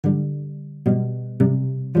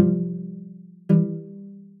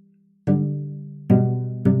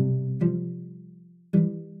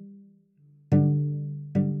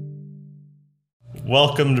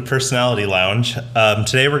Welcome to Personality Lounge.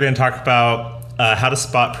 Today we're going to talk about how to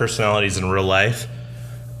spot personalities in real life.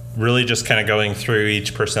 Really just kind of going through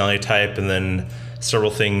each personality type and then several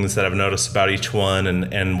things that I've noticed about each one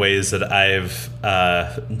and ways that I've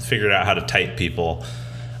figured out how to type people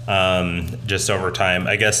just over time.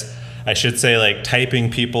 I guess I should say like typing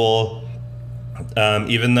people,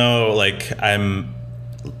 even though like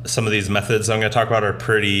some of these methods I'm going to talk about are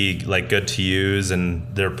pretty like good to use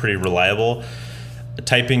and they're pretty reliable.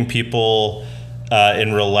 Typing people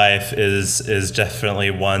in real life is definitely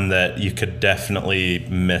one that you could definitely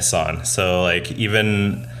miss on. So like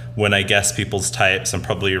even when I guess people's types, I'm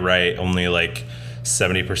probably right only like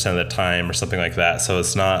 70% of the time or something like that. So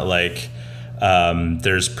it's not like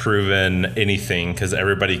there's proven anything, because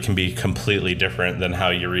everybody can be completely different than how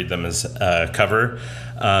you read them as cover.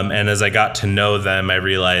 And as I got to know them, I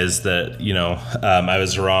realized that, I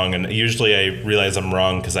was wrong. And usually I realize I'm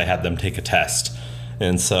wrong because I had them take a test.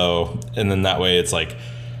 And then that way it's like,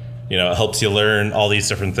 it helps you learn all these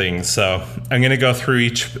different things. So I'm going to go through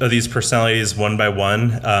each of these personalities one by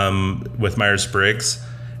one with Myers-Briggs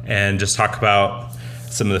and just talk about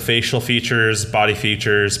some of the facial features, body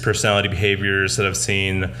features, personality behaviors that I've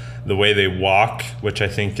seen, the way they walk, which I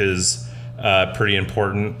think is pretty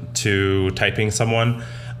important to typing someone,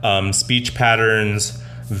 speech patterns,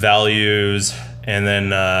 values, and then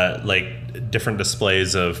like different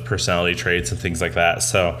displays of personality traits and things like that.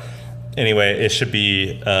 So anyway, it should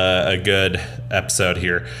be a good episode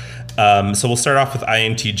here. So we'll start off with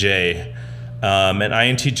INTJ. And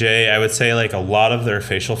INTJ, I would say like a lot of their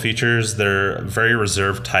facial features, they're very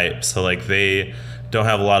reserved type. So like they don't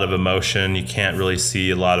have a lot of emotion. You can't really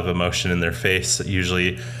see a lot of emotion in their face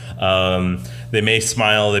usually. They may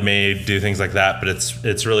smile, they may do things like that, but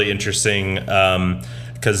it's really interesting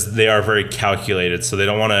because they are very calculated. So they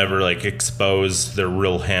don't want to ever like expose their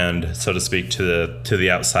real hand, so to speak, to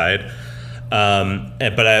the outside.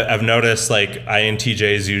 But I've noticed like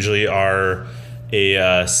INTJs usually are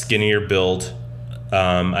a skinnier build.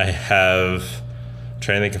 I'm trying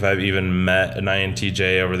to think if I've even met an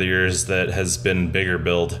INTJ over the years that has been bigger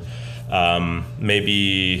build.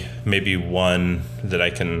 Maybe one that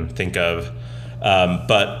I can think of.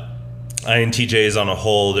 But INTJs on a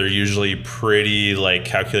whole, they're usually pretty like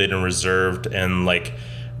calculated and reserved, and like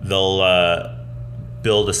they'll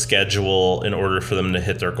build a schedule in order for them to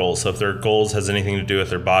hit their goals. So if their goals has anything to do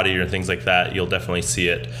with their body or things like that, you'll definitely see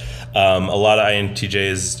it. A lot of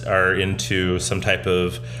INTJs are into some type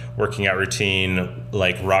of working out routine,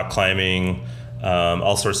 like rock climbing,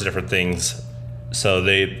 all sorts of different things. So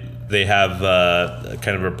they have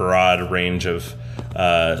kind of a broad range of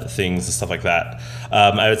things and stuff like that.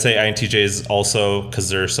 I would say INTJs also, because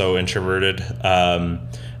they're so introverted,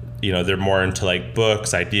 they're more into like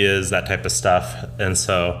books, ideas, that type of stuff. And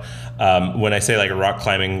so when I say like rock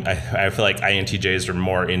climbing, I feel like INTJs are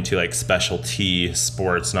more into like specialty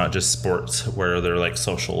sports, not just sports where they're like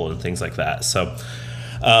social and things like that. So,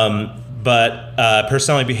 but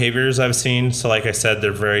personality behaviors I've seen. So like I said,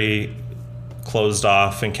 they're very closed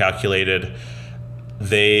off and calculated.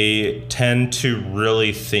 They tend to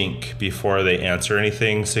really think before they answer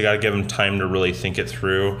anything. So you got to give them time to really think it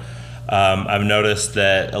through. I've noticed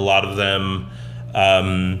that a lot of them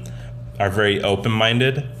are very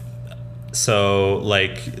open-minded. So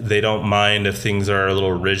like they don't mind if things are a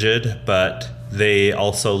little rigid, but they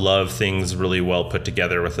also love things really well put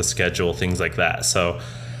together with a schedule, things like that. So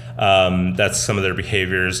that's some of their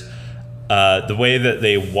behaviors. The way that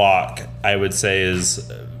they walk, I would say, is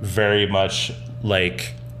very much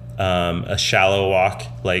like a shallow walk.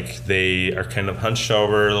 Like they are kind of hunched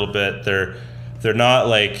over a little bit. They're not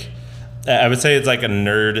like, I would say it's like a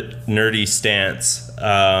nerdy stance,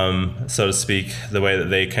 so to speak, the way that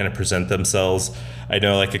they kind of present themselves. I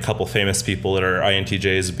know like a couple famous people that are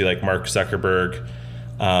INTJs would be like Mark Zuckerberg,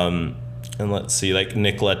 and let's see, like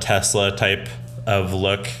Nikola Tesla type of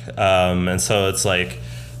look. And so it's like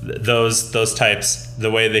those types, the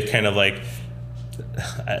way they kind of like,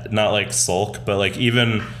 not like sulk, but like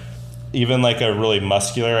even like a really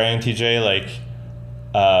muscular INTJ, like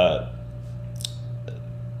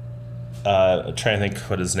I'm trying to think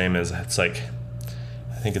what his name is. It's like,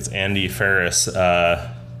 I think it's Andy Ferris. He's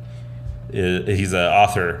an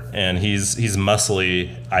author, and he's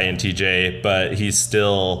muscly INTJ, but he's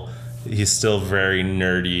still very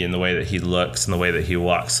nerdy in the way that he looks and the way that he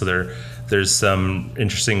walks. So there's some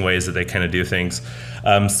interesting ways that they kind of do things.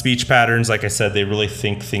 Speech patterns, like I said, they really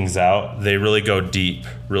think things out. They really go deep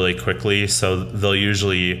really quickly. So they'll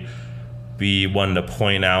usually be one to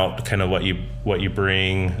point out kind of what you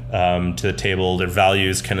bring to the table. Their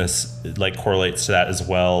values kind of like correlates to that as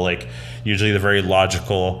well. Like usually they're very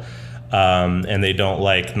logical. and they don't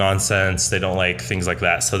like nonsense. They don't like things like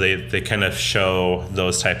that. So they kind of show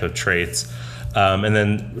those type of traits, and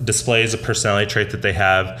then displays a personality trait that they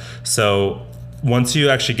have. So once you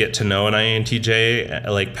actually get to know an INTJ,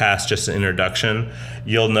 like past just an introduction,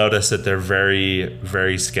 you'll notice that they're very,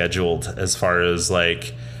 very scheduled as far as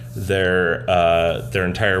like their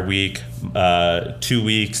entire week, 2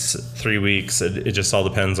 weeks, 3 weeks. It just all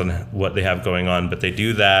depends on what they have going on, but they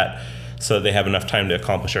do that so they have enough time to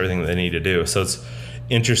accomplish everything that they need to do. So it's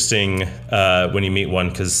interesting when you meet one,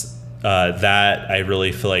 because that I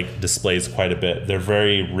really feel like displays quite a bit. They're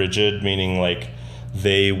very rigid, meaning like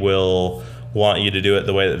they will want you to do it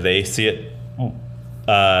the way that they see it,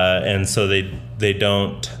 and so they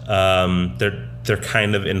don't. They're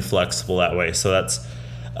kind of inflexible that way. So that's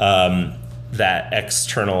that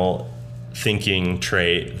external thinking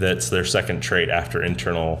trait. That's their second trait after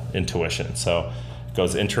internal intuition. So it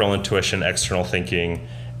goes internal intuition, external thinking,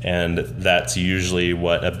 and that's usually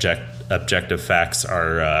what objective facts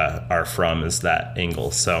are from, is that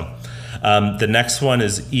angle. So the next one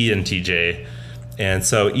is ENTJ. And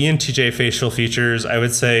so ENTJ facial features, I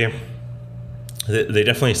would say they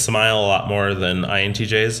definitely smile a lot more than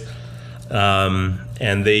INTJs.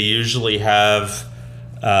 And they usually have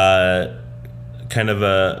kind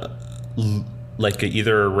of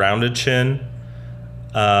either a rounded chin,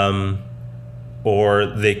 or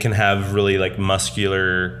they can have really like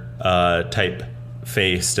muscular type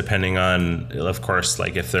face, depending on, of course,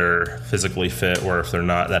 like if they're physically fit or if they're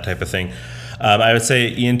not, that type of thing. I would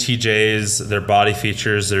say ENTJs, their body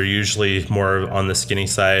features, they're usually more on the skinny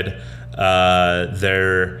side.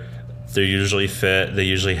 They're usually fit. They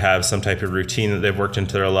usually have some type of routine that they've worked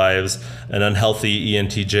into their lives. An unhealthy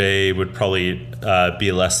ENTJ would probably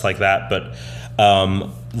be less like that. But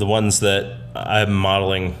the ones that I'm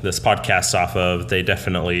modeling this podcast off of, they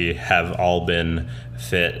definitely have all been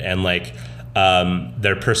fit. And like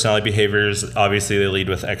their personality behaviors, obviously they lead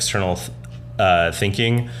with external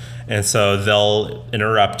thinking. And so they'll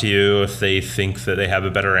interrupt you if they think that they have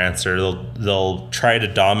a better answer. They'll try to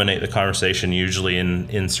dominate the conversation, usually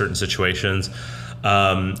in certain situations.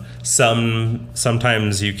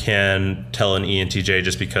 Sometimes you can tell an ENTJ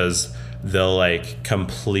just because they'll like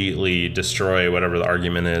completely destroy whatever the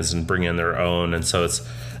argument is and bring in their own. And so it's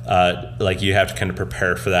like you have to kind of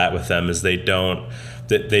prepare for that with them, is they don't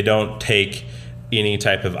take any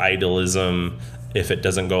type of idealism if it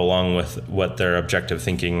doesn't go along with what their objective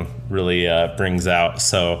thinking really brings out.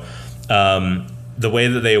 So the way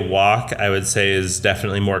that they walk, I would say, is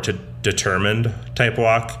definitely more determined type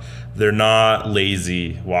walk. They're not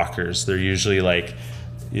lazy walkers. They're usually like,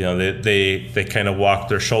 they kind of walk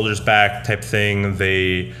their shoulders back type thing.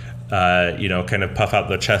 They, kind of puff out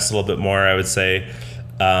their chest a little bit more, I would say.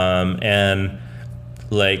 And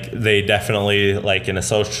like they definitely, like in a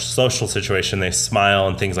social situation, they smile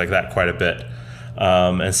and things like that quite a bit.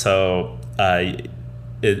 And so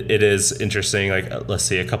it is interesting. Like, let's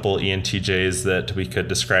see, a couple ENTJs that we could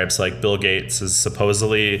describe. So like Bill Gates is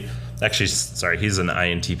supposedly, actually, sorry, he's an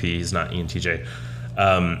INTP. He's not ENTJ.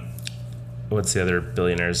 What's the other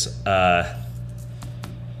billionaires?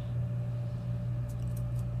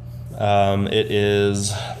 It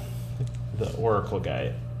is the Oracle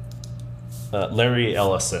guy, Larry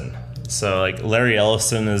Ellison. So like Larry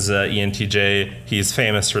Ellison is a ENTJ. He's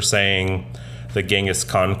famous for saying the Genghis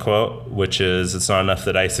Khan quote, which is, "It's not enough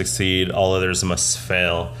that I succeed, all others must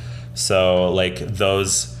fail." So like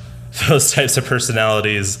those types of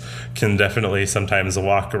personalities can definitely sometimes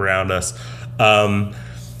walk around us.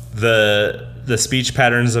 The speech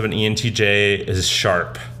patterns of an ENTJ is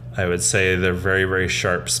sharp. I would say they're very, very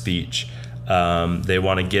sharp speech. They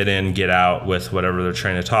want to get in, get out with whatever they're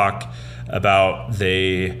trying to talk about.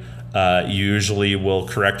 They usually will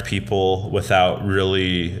correct people without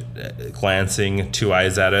really glancing two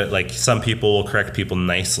eyes at it. Like some people will correct people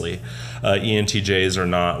nicely. ENTJs are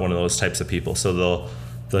not one of those types of people. So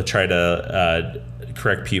they'll try to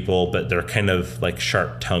correct people, but they're kind of like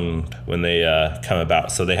sharp tongued when they come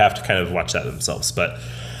about. So they have to kind of watch that themselves. But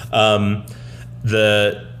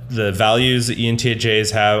the values that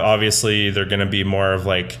ENTJs have, obviously they're going to be more of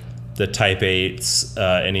like the type 8s,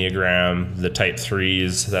 Enneagram, the type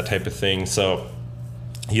 3s, that type of thing. So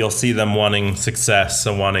you'll see them wanting success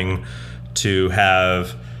and wanting to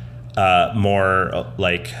have more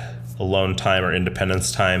like alone time or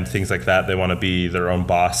independence time, things like that. They want to be their own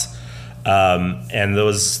boss. And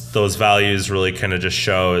those values really kind of just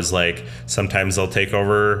show as like sometimes they'll take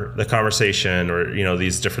over the conversation, or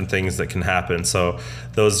these different things that can happen. So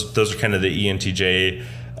those are kind of the ENTJ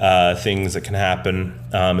things that can happen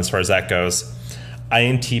as far as that goes.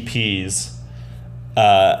 INTPs,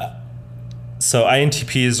 So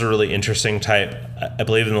INTP is a really interesting type. I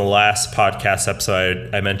believe in the last podcast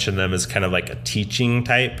episode, I mentioned them as kind of like a teaching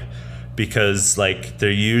type, because like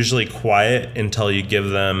they're usually quiet until you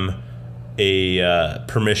give them a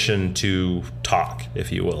permission to talk,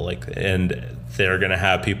 if you will. Like, and they're going to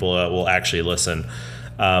have people that will actually listen.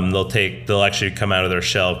 They'll actually come out of their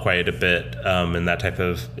shell quite a bit in that type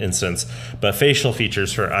of instance. But facial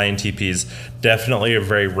features for INTPs, definitely a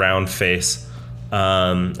very round face.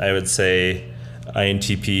 I would say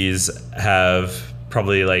INTPs have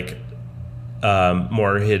probably like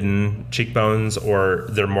more hidden cheekbones, or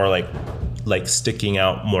they're more like sticking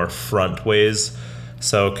out more front ways.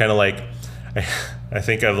 So kind of like I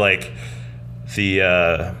think of like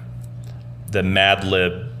the Mad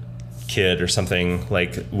Lib kid or something,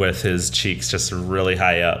 like with his cheeks just really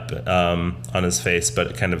high up on his face,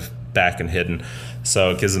 but kind of back and hidden. So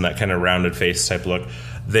it gives them that kind of rounded face type look.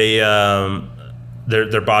 They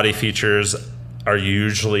their body features are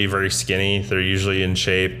usually very skinny. They're usually in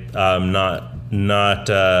shape, not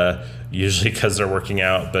usually because they're working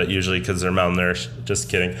out, but usually because they're malnourished. Just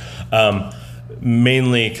kidding.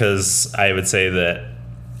 Mainly because I would say that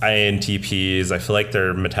INTPs, I feel like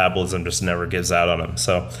their metabolism just never gives out on them.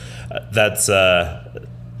 So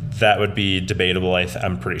that would be debatable.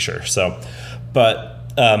 I'm pretty sure. So,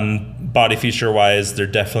 but body feature wise, they're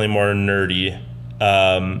definitely more nerdy,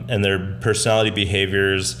 and their personality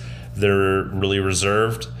behaviors, they're really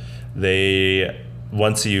reserved.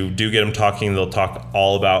 Once you do get them talking, they'll talk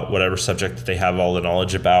all about whatever subject that they have all the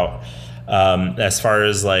knowledge about. As far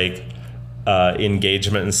as like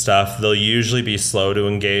engagement and stuff, they'll usually be slow to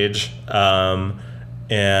engage,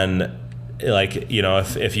 and like, you know,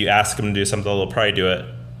 if you ask them to do something, they'll probably do it,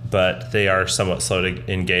 but they are somewhat slow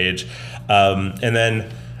to engage. And then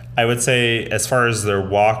I would say, as far as their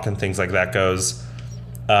walk and things like that goes,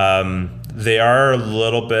 they are a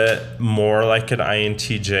little bit more like an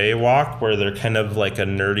INTJ walk, where they're kind of like a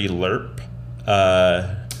nerdy lerp,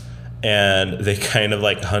 and they kind of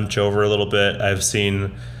like hunch over a little bit. I've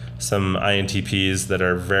seen some INTPs that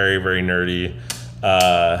are very, very nerdy,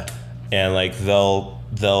 and like they'll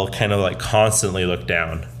kind of like constantly look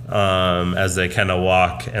down as they kind of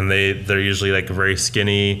walk, and they're usually like very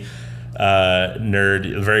skinny,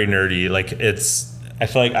 very nerdy. Like I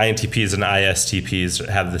feel like INTPs and ISTPs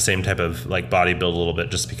have the same type of like body build a little bit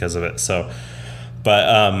just because of it. So, but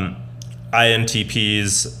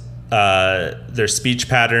INTPs, their speech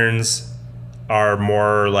patterns are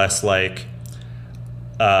more or less like,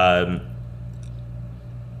 they're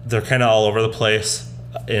kind of all over the place,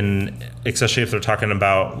 especially if they're talking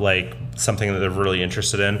about like something that they're really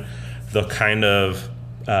interested in. They'll kind of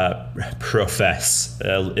profess,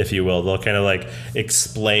 if you will. They'll kind of like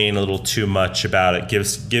explain a little too much about it,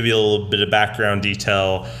 give you a little bit of background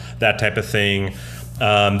detail, that type of thing.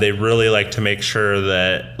 They really like to make sure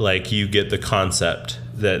that like you get the concept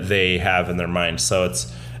that they have in their mind. So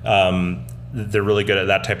it's they're really good at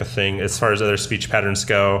that type of thing. As far as other speech patterns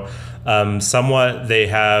go, somewhat they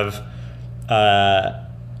have, I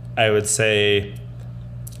would say,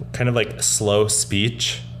 kind of like slow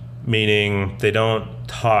speech, meaning they don't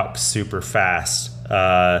talk super fast.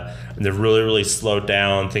 They're really, really slowed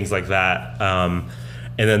down, things like that. And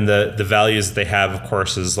then the values that they have, of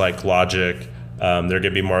course, is like logic. They're going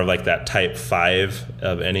to be more of like that type 5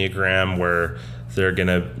 of Enneagram, where they're going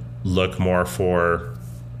to look more for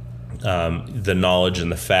the knowledge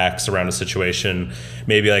and the facts around a situation.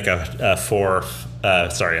 Maybe like a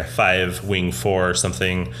 5 wing 4 or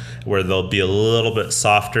something, where they'll be a little bit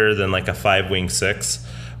softer than like a 5 wing 6.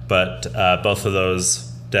 But both of those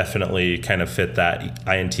definitely kind of fit that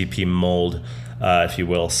INTP mold, if you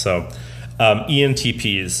will. So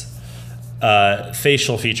ENTPs,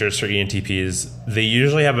 facial features for ENTPs, they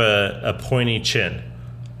usually have a pointy chin.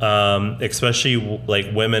 Especially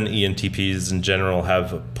like women ENTPs in general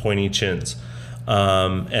have pointy chins.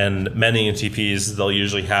 And men ENTPs, they'll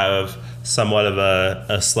usually have somewhat of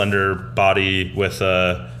a slender body with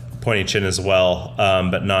a pointy chin as well,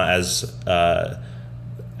 but not as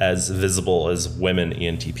visible as women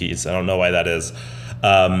ENTPs. I don't know why that is.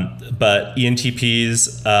 But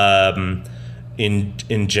ENTPs,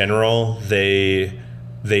 in general, they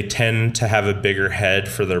tend to have a bigger head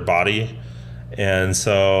for their body. And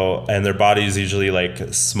their body is usually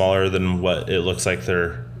like smaller than what it looks like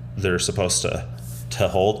they're supposed to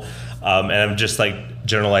hold. And I'm just like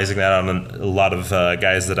generalizing that on a lot of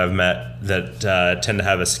guys that I've met that tend to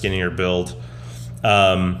have a skinnier build,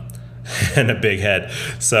 and a big head.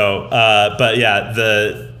 So, but yeah,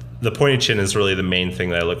 the pointy chin is really the main thing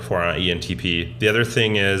that I look for on ENTP. The other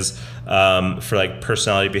thing is for like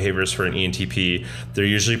personality behaviors for an ENTP, they're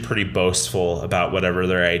usually pretty boastful about whatever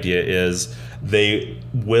their idea is. They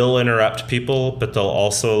will interrupt people, but they'll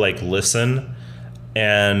also like listen.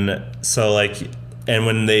 And so and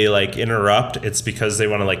when they like interrupt, it's because they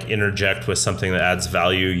want to like interject with something that adds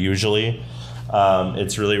value usually.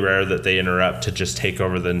 It's really rare that they interrupt to just take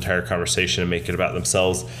over the entire conversation and make it about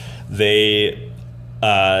themselves. They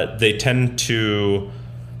tend to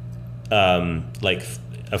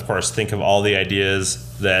of course, think of all the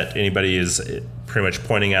ideas that anybody is pretty much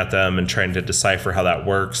pointing at them and trying to decipher how that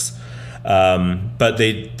works. But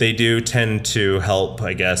they do tend to help,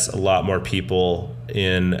 I guess, a lot more people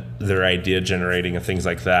in their idea generating and things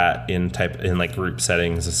like that in like group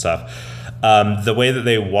settings and stuff. The way that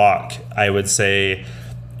they walk, I would say,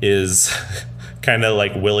 is kind of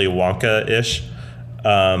like Willy Wonka-ish,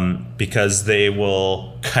 because they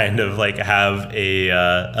will kind of like have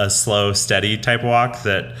a slow, steady type walk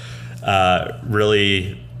that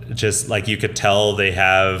really just like you could tell they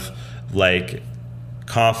have like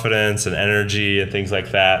confidence and energy and things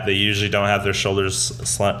like that. They usually don't have their shoulders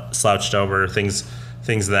slouched over, things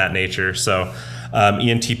of that nature. So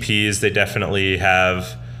ENTPs, they definitely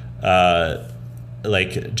have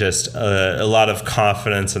like just a lot of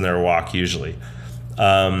confidence in their walk usually.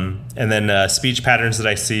 And then speech patterns that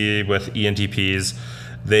I see with ENTPs,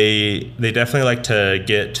 they definitely like to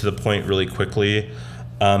get to the point really quickly.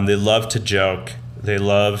 They love to joke. They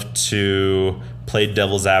love to play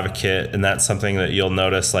devil's advocate, and that's something that you'll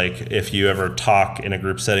notice. Like if you ever talk in a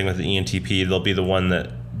group setting with an ENTP, they'll be the one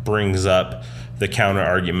that brings up the counter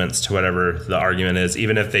arguments to whatever the argument is,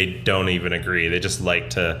 even if they don't even agree. They just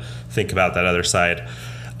like to think about that other side.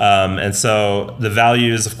 And so the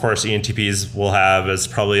values, of course, ENTPs will have is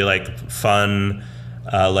probably like fun,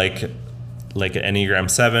 like an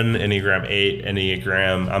Enneagram 7, Enneagram 8,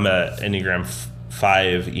 Enneagram. I'm a Enneagram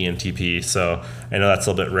 5 ENTP, so I know that's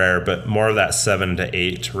a little bit rare, but more of that 7 to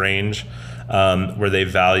 8 range, where they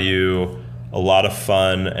value a lot of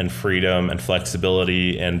fun and freedom and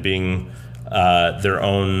flexibility and being their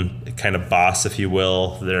own kind of boss, if you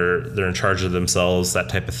will. They're in charge of themselves, that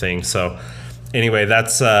type of thing. So anyway,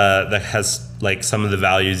 that has like some of the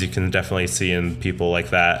values you can definitely see in people like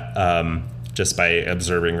that, just by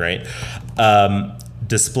observing, right?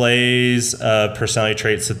 Displays personality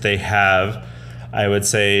traits that they have, I would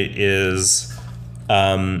say, is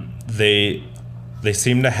they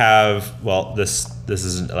seem to have, well, this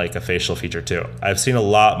is like a facial feature too. I've seen a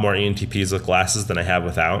lot more ENTPs with glasses than I have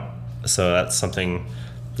without. So that's something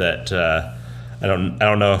that I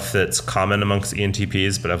don't know if it's common amongst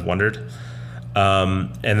ENTPs, but I've wondered.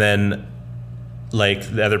 And then like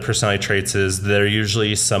the other personality traits is they're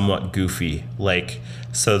usually somewhat goofy. Like,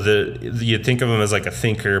 so you think of them as like a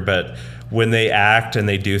thinker, but when they act and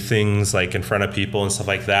they do things like in front of people and stuff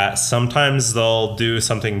like that, sometimes they'll do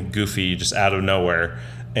something goofy just out of nowhere,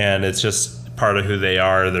 and it's just part of who they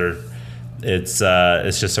are. It's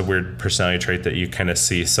just a weird personality trait that you kind of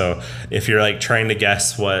see. So if you're like trying to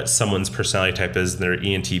guess what someone's personality type is, their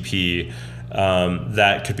ENTP,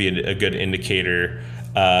 that could be a good indicator.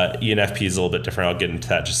 ENFP is a little bit different. I'll get into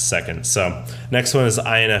that in just a second. So next one is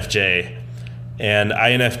INFJ. And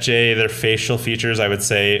INFJ, their facial features, I would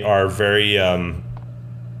say, are very, I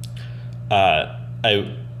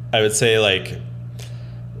would say like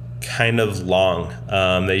kind of long.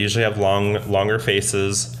 They usually have longer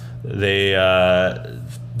faces. They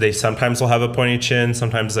sometimes will have a pointy chin,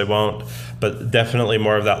 sometimes they won't, but definitely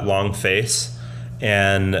more of that long face.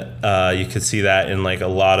 And you could see that in like a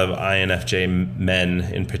lot of INFJ men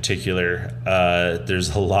in particular.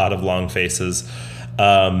 There's a lot of long faces.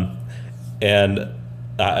 And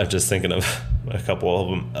I'm just thinking of a couple of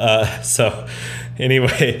them. So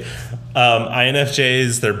anyway,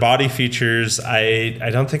 INFJs, their body features, I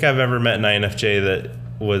don't think I've ever met an INFJ that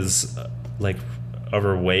was like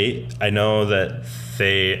overweight. I know that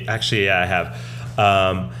I have.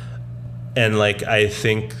 And like, I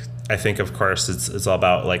think of course it's all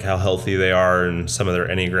about like how healthy they are and some of their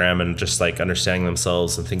Enneagram and just like understanding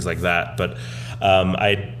themselves and things like that. But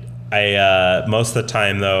I most of the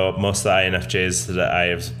time though, most of the INFJs that I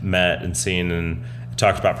have met and seen and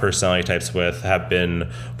talked about personality types with have been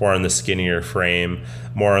more on the skinnier frame,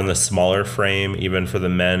 more on the smaller frame, even for the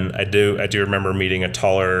men. I do remember meeting a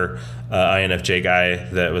taller INFJ guy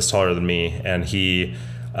that was taller than me, and he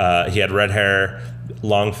had red hair,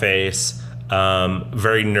 long face,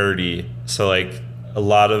 very nerdy. So like a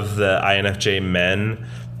lot of the INFJ men,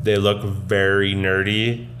 they look very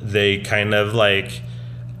nerdy. They kind of like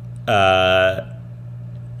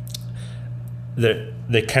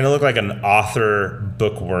they kind of look like an author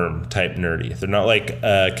bookworm type nerdy. They're not like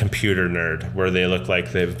a computer nerd where they look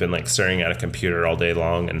like they've been like staring at a computer all day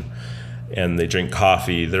long and they drink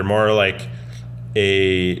coffee. They're more like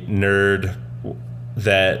a nerd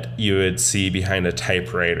that you would see behind a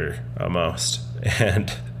typewriter almost,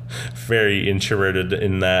 and very introverted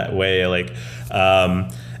in that way. Like,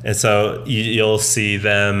 and so you'll see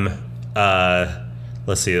them,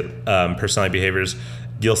 personality behaviors.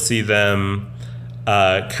 You'll see them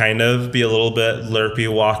kind of be a little bit lerpy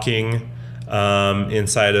walking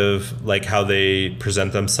inside of like how they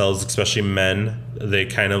present themselves, especially men. They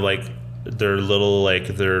kind of like, they're little, like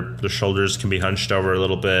their shoulders can be hunched over a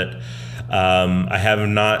little bit. I have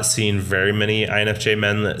not seen very many INFJ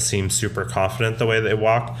men that seem super confident the way they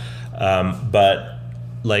walk. But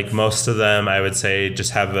like most of them, I would say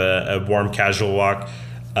just have a warm, casual walk.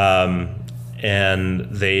 And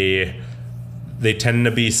they tend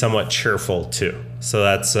to be somewhat cheerful too. So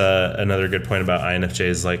that's another good point about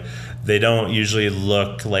INFJs. Like, they don't usually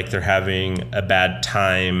look like they're having a bad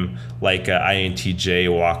time like a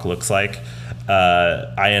INTJ walk looks like.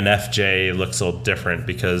 INFJ looks a little different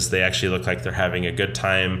because they actually look like they're having a good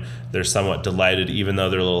time. They're somewhat delighted, even though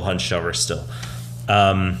they're a little hunched over still.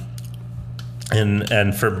 And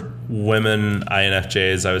for women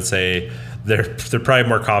INFJs, I would say they're probably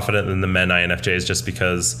more confident than the men INFJs, just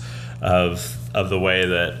because of the way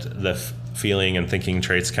that the feeling and thinking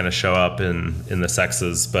traits kind of show up in the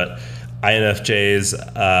sexes. But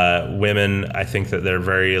INFJs, women, I think that they're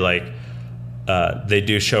very like, they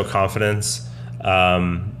do show confidence.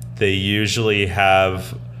 They usually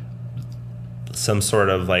have some sort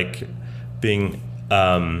of like being,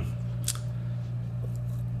 I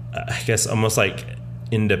guess almost like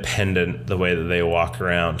independent the way that they walk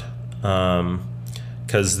around.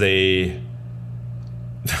 'Cause they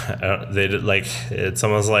like, it's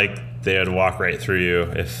almost like they would walk right through you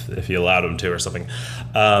if you allowed them to or something.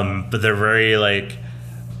 But they're very like,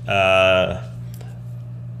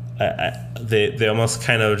 they almost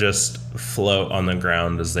kind of just float on the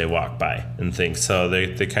ground as they walk by and things. So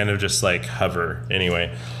they kind of just like hover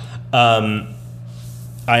anyway.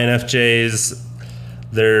 INFJs,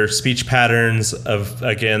 their speech patterns of,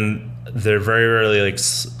 again, they're very rarely like,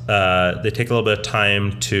 they take a little bit of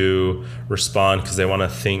time to respond because they want to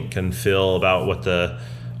think and feel about what the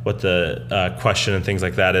question and things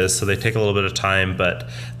like that is. So they take a little bit of time, but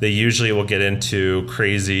they usually will get into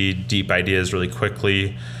crazy deep ideas really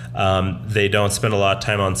quickly. They don't spend a lot of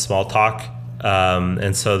time on small talk.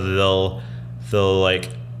 And so they'll like,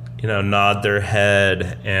 nod their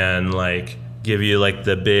head and like give you like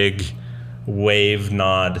the big wave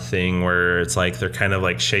nod thing where it's like they're kind of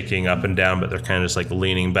like shaking up and down, but they're kind of just like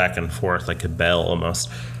leaning back and forth like a bell almost.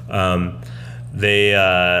 They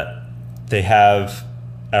have,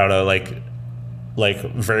 I don't know, like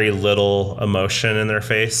very little emotion in their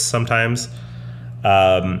face sometimes.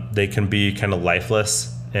 They can be kind of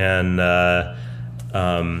lifeless, and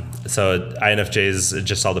so INFJs, it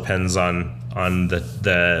just all depends on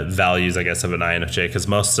the values, I guess, of an INFJ, because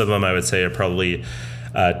most of them I would say are probably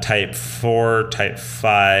type 4, type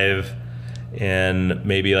 5, and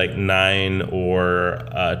maybe like 9 or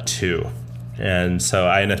 2. And so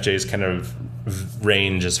INFJs kind of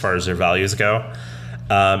range as far as their values go.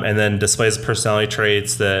 And then displays of personality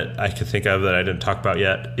traits that I could think of that I didn't talk about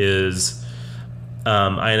yet is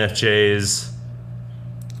INFJs,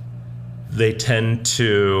 they tend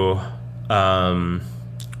to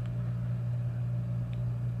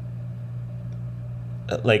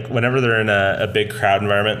like whenever they're in a big crowd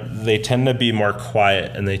environment, they tend to be more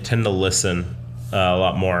quiet and they tend to listen a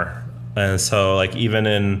lot more. And so like even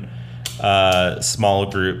in small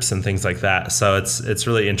groups and things like that. So it's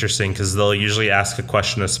really interesting because they'll usually ask a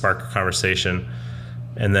question to spark a conversation,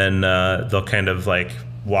 and then they'll kind of like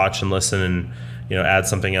watch and listen and add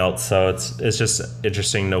something else. So it's just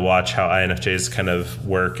interesting to watch how INFJs kind of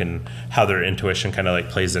work and how their intuition kind of like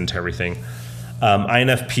plays into everything.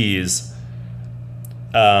 INFPs,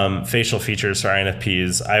 facial features for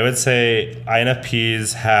INFPs. I would say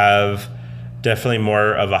INFPs have definitely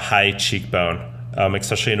more of a high cheekbone.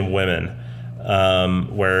 Especially in women,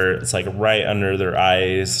 where it's like right under their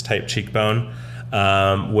eyes type cheekbone,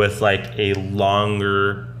 with like a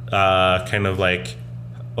longer kind of like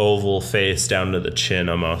oval face down to the chin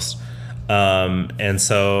almost. And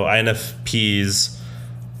so INFPs,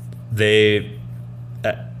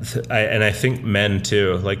 and I think men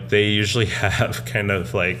too, like they usually have kind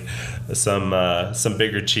of like some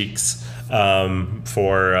bigger cheeks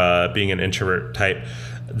for being an introvert type.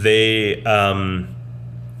 They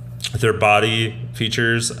their body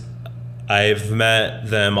features, I've met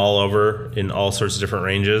them all over in all sorts of different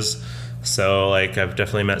ranges. So like I've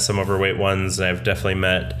definitely met some overweight ones, and I've definitely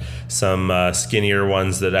met some skinnier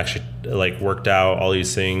ones that actually like worked out all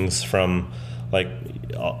these things from like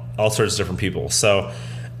all sorts of different people. So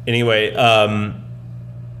anyway,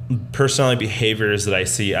 personality behaviors that I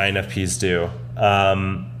see INFPs do.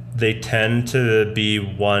 They tend to be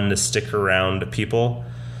one to stick around people.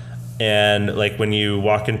 And like when you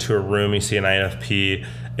walk into a room, you see an INFP,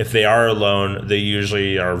 if they are alone, they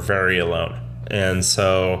usually are very alone. And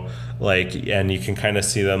so like, and you can kind of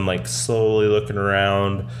see them like slowly looking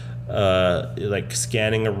around, like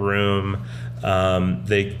scanning a room.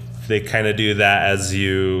 They kind of do that as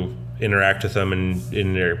you interact with them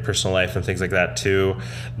in your personal life and things like that too.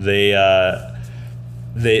 They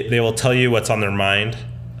will tell you what's on their mind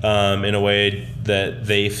in a way that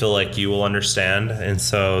they feel like you will understand, and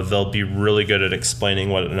so they'll be really good at explaining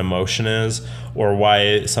what an emotion is, or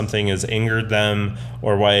why something has angered them,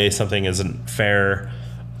 or why something isn't fair.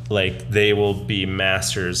 Like they will be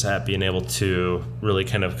masters at being able to really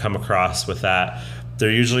kind of come across with that. They're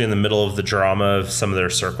usually in the middle of the drama of some of their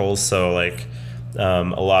circles, so like a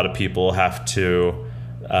lot of people have to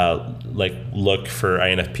like look for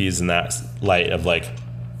INFPs in that light of like,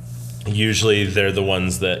 usually they're the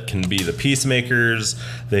ones that can be the peacemakers.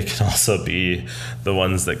 They can also be the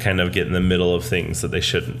ones that kind of get in the middle of things that they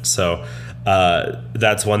shouldn't. So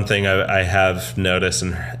that's one thing I have noticed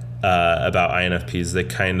about INFPs. They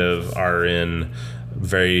kind of are in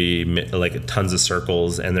very like tons of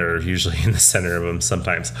circles, and they're usually in the center of them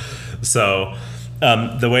sometimes. So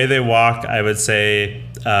the way they walk, I would say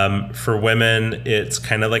for women, it's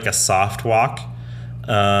kind of like a soft walk.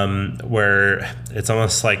 Where it's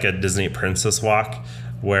almost like a Disney princess walk,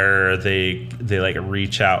 where they like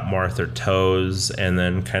reach out more with their toes and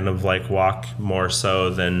then kind of like walk more so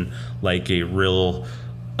than like a real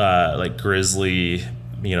like grizzly,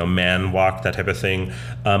 man walk, that type of thing.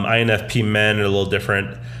 INFP men are a little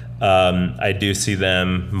different. I do see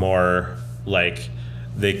them more like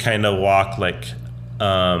they kind of walk like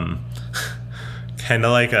kind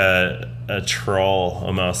of like a troll,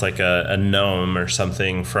 almost like a gnome or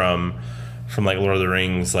something from like Lord of the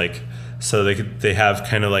Rings. Like, so they have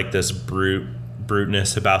kind of like this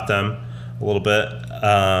bruteness about them a little bit.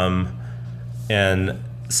 And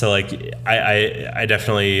so like I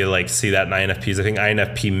definitely like see that in INFPs. I think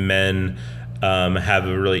INFP men have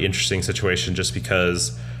a really interesting situation just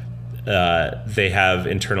because they have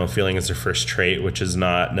internal feeling as their first trait, which is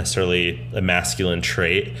not necessarily a masculine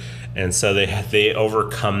trait. And so they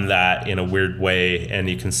overcome that in a weird way, and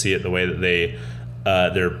you can see it the way that they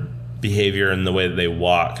their behavior and the way that they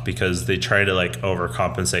walk, because they try to like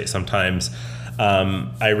overcompensate sometimes.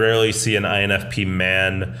 I rarely see an INFP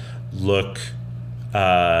man look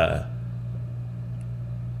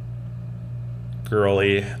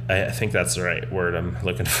girly. I think that's the right word I'm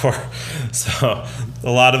looking for. So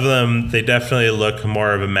a lot of them, they definitely look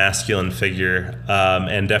more of a masculine figure,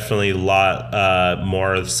 and definitely a lot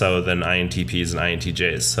more so than INTPs and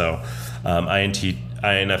INTJs. So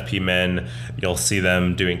INFP men, you'll see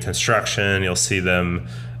them doing construction, you'll see them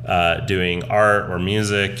doing art or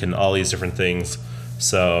music and all these different things.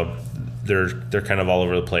 So they're kind of all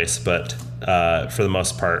over the place, but for the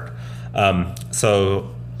most part.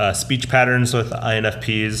 Speech patterns with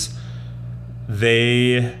INFPs,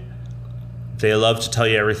 they love to tell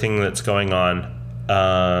you everything that's going on,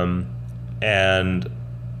 and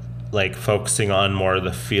like focusing on more of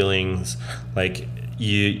the feelings. Like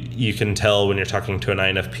you can tell when you're talking to an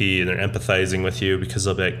INFP and they're empathizing with you, because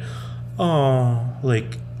they'll be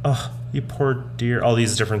like, oh, you poor dear, all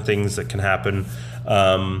these different things that can happen,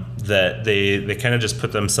 that they kind of just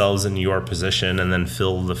put themselves in your position and then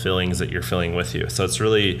feel the feelings that you're feeling with you. So it's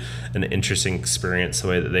really an interesting experience the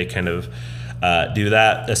way that they kind of do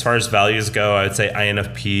that. As far as values go, I would say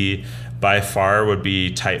INFP by far would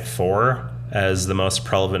be type 4 as the most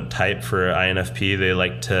prevalent type for INFP. They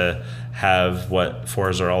like to have what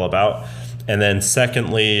 4s are all about. And then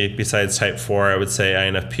secondly, besides type 4, I would say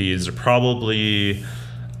INFPs are probably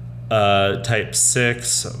type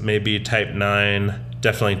 6, maybe type 9,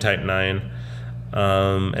 definitely type 9,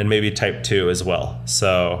 and maybe type 2 as well.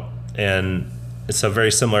 So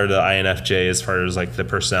very similar to INFJ as far as like the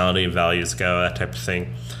personality and values go, that type of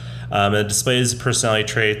thing. It displays personality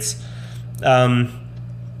traits.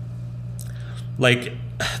 Like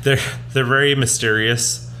they're very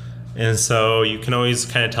mysterious, and so you can always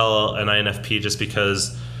kind of tell an INFP just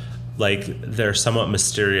because like they're somewhat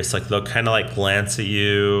mysterious. Like they'll kind of like glance at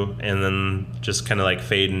you and then just kind of like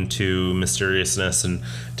fade into mysteriousness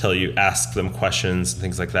until you ask them questions and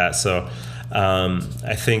things like that. So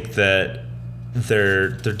I think that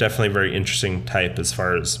they're definitely a very interesting type as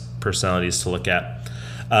far as personalities to look at.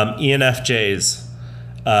 ENFJs,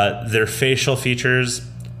 their facial features,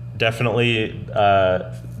 definitely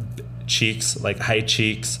cheeks, like high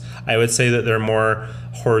cheeks. I would say that they're more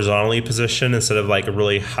horizontally positioned instead of like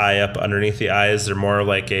really high up underneath the eyes. They're more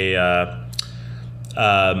like I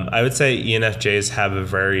would say ENFJs have a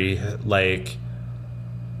very like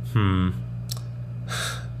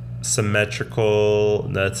symmetrical,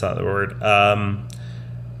 no, that's not the word,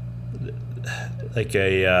 like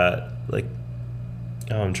like,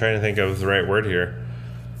 oh, I'm trying to think of the right word here.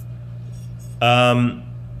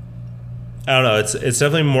 I don't know. It's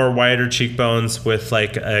definitely more wider cheekbones with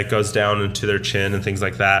like it goes down into their chin and things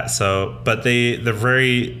like that. So, but a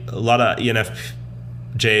lot of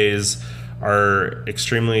ENFJs are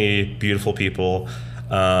extremely beautiful people,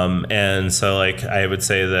 and so like I would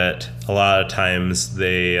say that a lot of times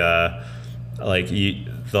they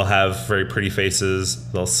they'll have very pretty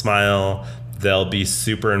faces. They'll smile. They'll be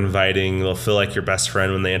super inviting. They'll feel like your best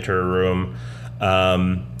friend when they enter a room.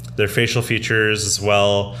 Their facial features as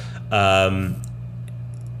well. I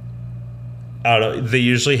don't know. They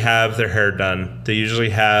usually have their hair done. They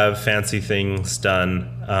usually have fancy things done,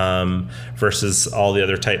 versus all the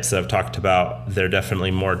other types that I've talked about. They're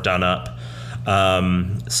definitely more done up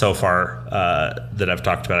so far that I've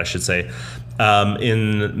talked about, I should say.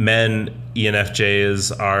 In men,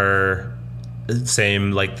 ENFJs are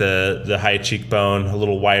same, like the high cheekbone, a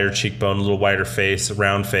little wider cheekbone, a little wider face,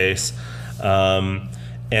 round face. And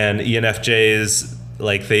ENFJs,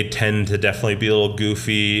 like they tend to definitely be a little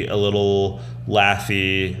goofy, a little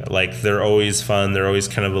laughy, like they're always fun, they're always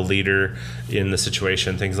kind of a leader in the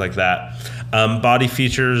situation, things like that. Body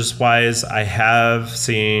features wise, I have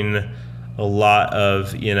seen a lot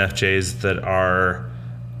of ENFJs that are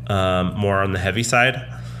more on the heavy side,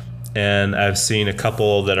 and I've seen a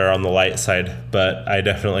couple that are on the light side, but I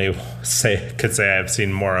definitely could say I've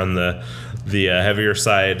seen more on the heavier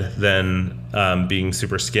side than being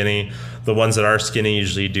super skinny. The ones that are skinny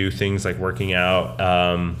usually do things like working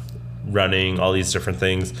out, running, all these different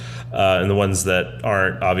things. And the ones that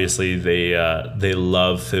aren't, obviously, they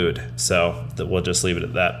love food. So we'll just leave it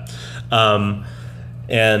at that.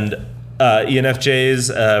 And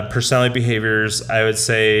ENFJs, personality behaviors, I would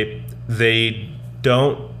say they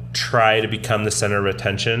don't try to become the center of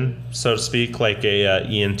attention, so to speak, like a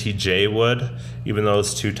ENTJ would, even though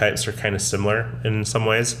those two types are kind of similar in some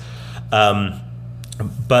ways.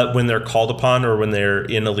 But when they're called upon or when they're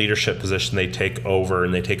in a leadership position, they take over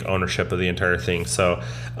and they take ownership of the entire thing. So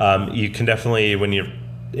you can definitely, when you're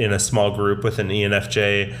in a small group with an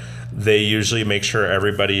ENFJ, they usually make sure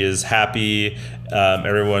everybody is happy,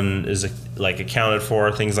 everyone is like accounted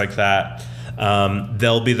for, things like that.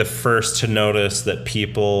 They'll be the first to notice that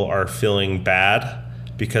people are feeling bad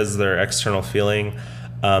because of their external feeling.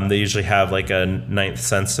 They usually have like a ninth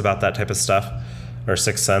sense about that type of stuff, or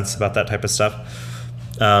sixth sense about that type of stuff.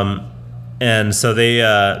 And so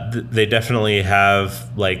they definitely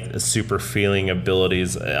have like super feeling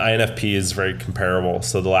abilities. INFP is very comparable.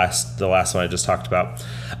 So the last one I just talked about,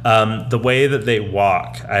 the way that they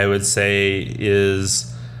walk, I would say,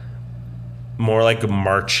 is more like a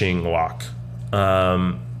marching walk.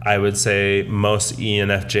 I would say most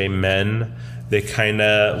ENFJ men, they kind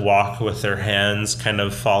of walk with their hands kind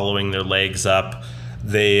of following their legs up.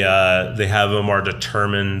 They have a more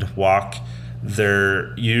determined walk.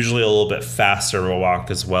 They're usually a little bit faster of a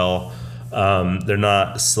walk as well. They're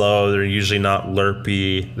not slow. They're usually not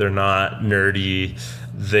lerpy. They're not nerdy.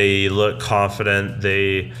 They look confident.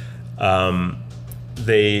 They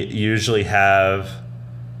usually have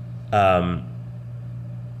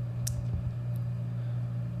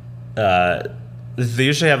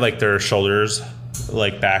like their shoulders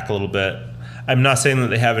like back a little bit. I'm not saying that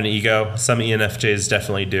they have an ego. Some ENFJs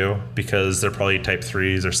definitely do because they're probably type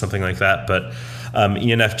 3s or something like that. But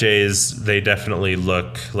ENFJs, they definitely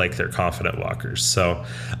look like they're confident walkers. So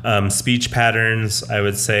speech patterns, I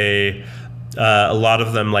would say a lot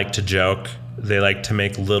of them like to joke. They like to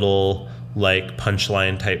make little like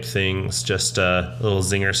punchline type things, just a little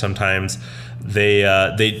zinger sometimes.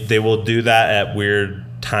 They will do that at weird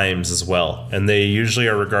times as well, and they usually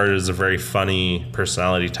are regarded as a very funny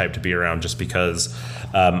personality type to be around, just because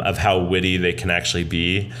of how witty they can actually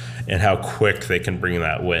be and how quick they can bring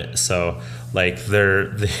that wit. So like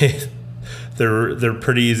they're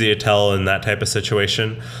pretty easy to tell in that type of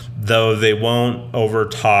situation, though they won't over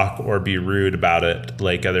talk or be rude about it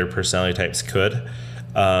like other personality types could.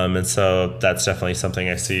 And so that's definitely something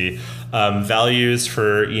I see. Values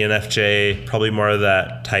for ENFJ, probably more of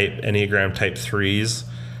that type Enneagram type 3s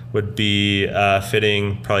would be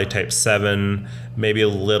fitting, probably type 7, maybe a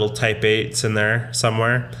little type 8s in there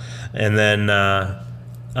somewhere. And then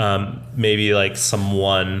maybe like some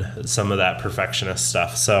of that perfectionist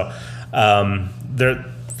stuff. So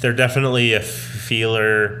they're definitely a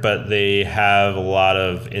feeler, but they have a lot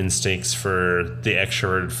of instincts for the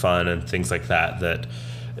extroverted fun and things like that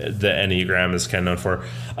the Enneagram is kind of known for.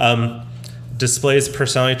 Displays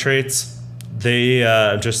personality traits.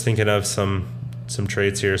 I'm just thinking of some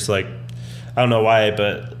traits here. So like, I don't know why,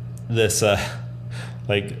 but this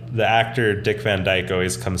like the actor Dick Van Dyke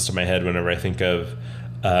always comes to my head whenever I think of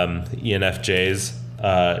ENFJs.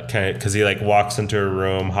 Kind of because he like walks into a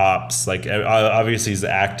room, hops, like obviously he's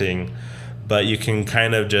acting, but you can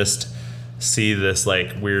kind of just see this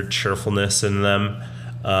like weird cheerfulness in them.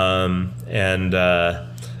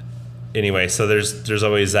 Anyway, so there's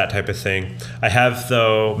always that type of thing. I have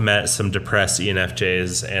though met some depressed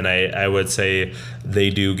ENFJs, and I would say they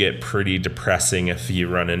do get pretty depressing if you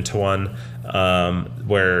run into one,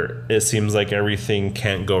 where it seems like everything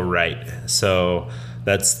can't go right. So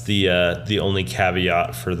that's the only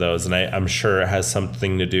caveat for those, and I'm sure it has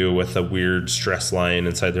something to do with a weird stress line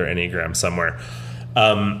inside their Enneagram somewhere.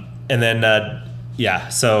 And then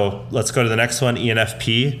so let's go to the next one.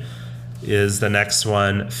 ENFP is the next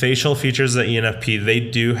one. Facial features of the ENFP, they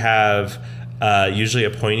do have usually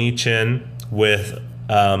a pointy chin with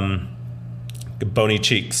bony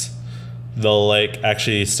cheeks. They'll like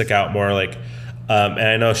actually stick out more, like and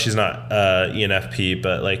I know she's not ENFP,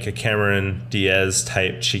 but like a Cameron Diaz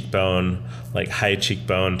type cheekbone, like high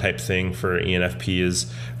cheekbone type thing for ENFP is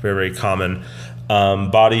very, very common.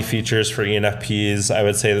 Body features for ENFPs, I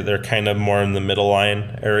would say that they're kind of more in the middle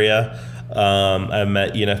line area. I've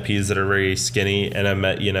met ENFPs that are very skinny, and I've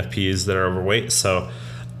met ENFPs that are overweight. So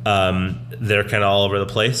they're kind of all over the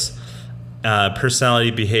place.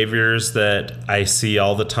 Personality behaviors that I see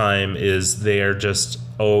all the time is they are just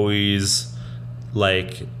always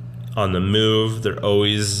like on the move. They're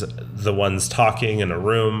always the ones talking in a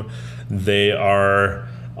room. They are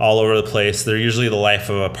all over the place. They're usually the life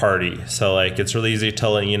of a party. So like it's really easy to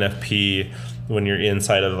tell an ENFP when you're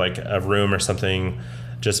inside of like a room or something,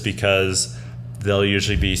 just because they'll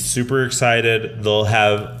usually be super excited. They'll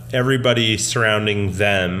have everybody surrounding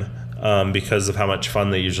them because of how much fun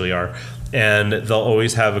they usually are. And they'll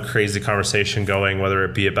always have a crazy conversation going, whether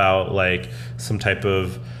it be about like some type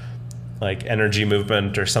of like energy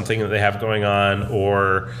movement or something that they have going on,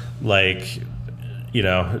 or like,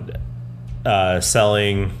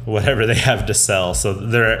 selling whatever they have to sell. So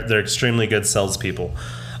they're extremely good salespeople.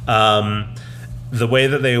 The way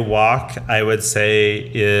that they walk, I would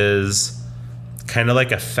say, is kind of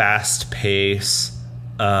like a fast pace.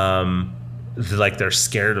 Like they're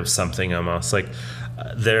scared of something almost. Like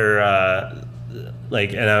they're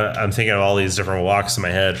and I'm thinking of all these different walks in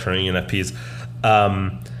my head from ENFPs.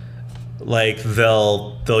 Like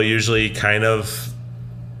they'll usually kind of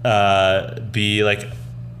be like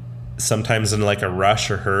sometimes in like a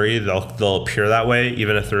rush or hurry. They'll appear that way,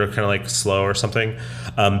 even if they're kind of like slow or something.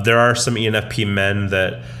 There are some ENFP men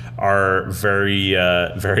that are very,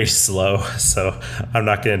 very slow. So I'm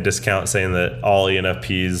not going to discount saying that all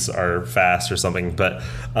ENFPs are fast or something, but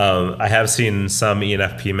I have seen some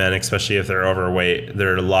ENFP men, especially if they're overweight,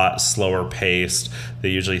 they're a lot slower paced. They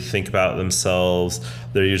usually think about themselves.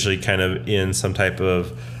 They're usually kind of in some type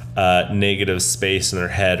of negative space in their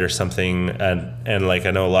head or something. And like,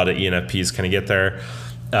 I know a lot of ENFPs kind of get there.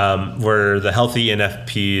 Where the healthy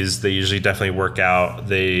ENFPs, they usually definitely work out.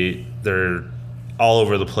 They're all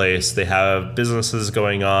over the place. They have businesses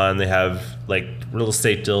going on. They have like real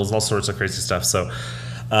estate deals, all sorts of crazy stuff. So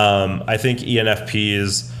I think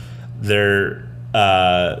ENFPs, they're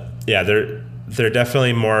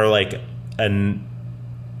definitely more like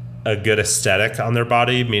a good aesthetic on their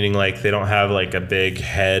body, meaning like they don't have like a big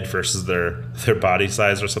head versus their body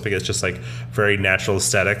size or something. It's just like very natural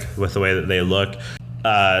aesthetic with the way that they look.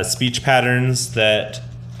 Speech patterns that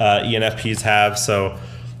ENFPs have, so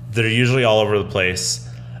they're usually all over the place,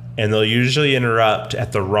 and they'll usually interrupt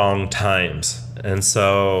at the wrong times. And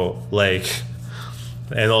so and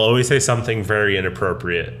they'll always say something very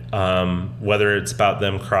inappropriate, whether it's about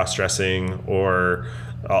them cross-dressing or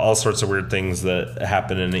all sorts of weird things that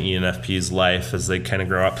happen in an ENFP's life as they kind of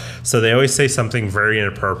grow up. So they always say something very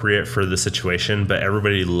inappropriate for the situation, but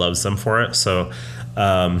everybody loves them for it. So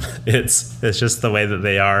it's just the way that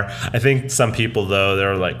they are. I think some people, though,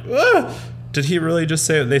 they're like, did he really just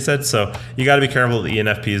say what they said? So you got to be careful. The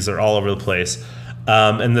ENFPs are all over the place.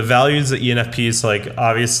 And the values of ENFPs, like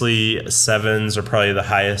obviously 7s are probably the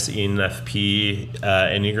highest ENFP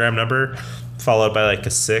Enneagram number, followed by like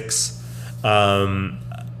a 6.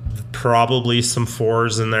 Probably some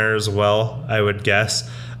 4s in there as well, I would guess.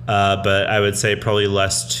 But I would say probably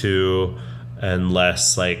less 2 and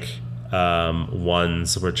less like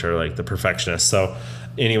ones, which are like the perfectionists. So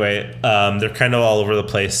anyway, they're kind of all over the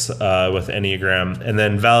place with Enneagram. And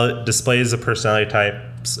then displays of personality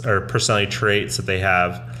types or personality traits that they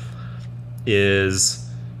have is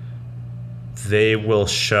they will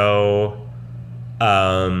show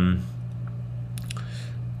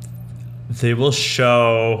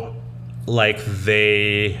like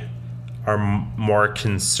they are more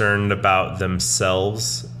concerned about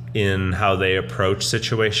themselves in how they approach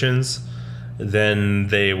situations, then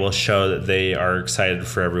they will show that they are excited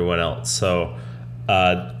for everyone else. So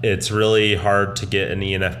it's really hard to get an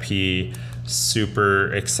ENFP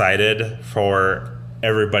super excited for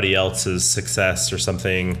everybody else's success or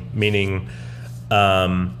something, meaning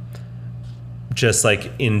just like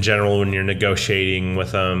in general, when you're negotiating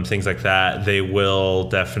with them, things like that, they will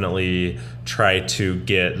definitely try to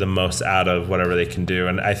get the most out of whatever they can do.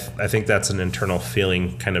 And I think that's an internal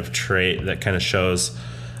feeling kind of trait that kind of shows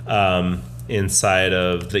inside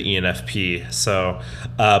of the ENFP. So,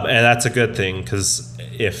 and that's a good thing, because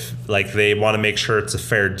if like they want to make sure it's a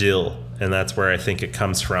fair deal, and that's where I think it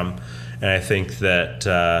comes from. And I think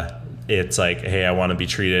that it's like, hey, I want to be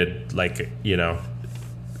treated like,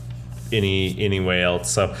 any way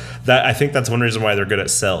else. So that, I think that's one reason why they're good at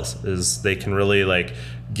sales, is they can really like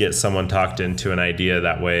get someone talked into an idea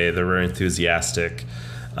that way. They're very enthusiastic.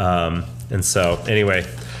 And so anyway,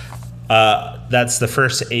 that's the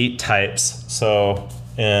first 8 types. So,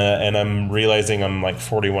 and I'm realizing I'm like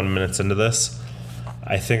 41 minutes into this.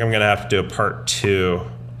 I think I'm going to have to do a part 2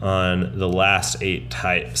 on the last 8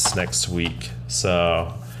 types next week.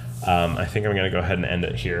 So I think I'm going to go ahead and end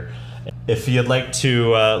it here. If you'd like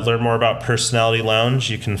to learn more about Personality Lounge,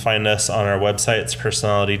 you can find us on our website. It's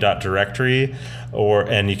personality.directory,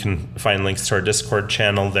 and you can find links to our Discord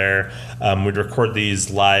channel there. We'd record these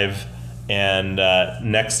live, and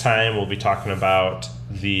next time we'll be talking about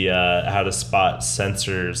the how to spot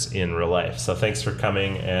sensors in real life. So thanks for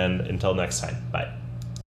coming, and until next time, bye.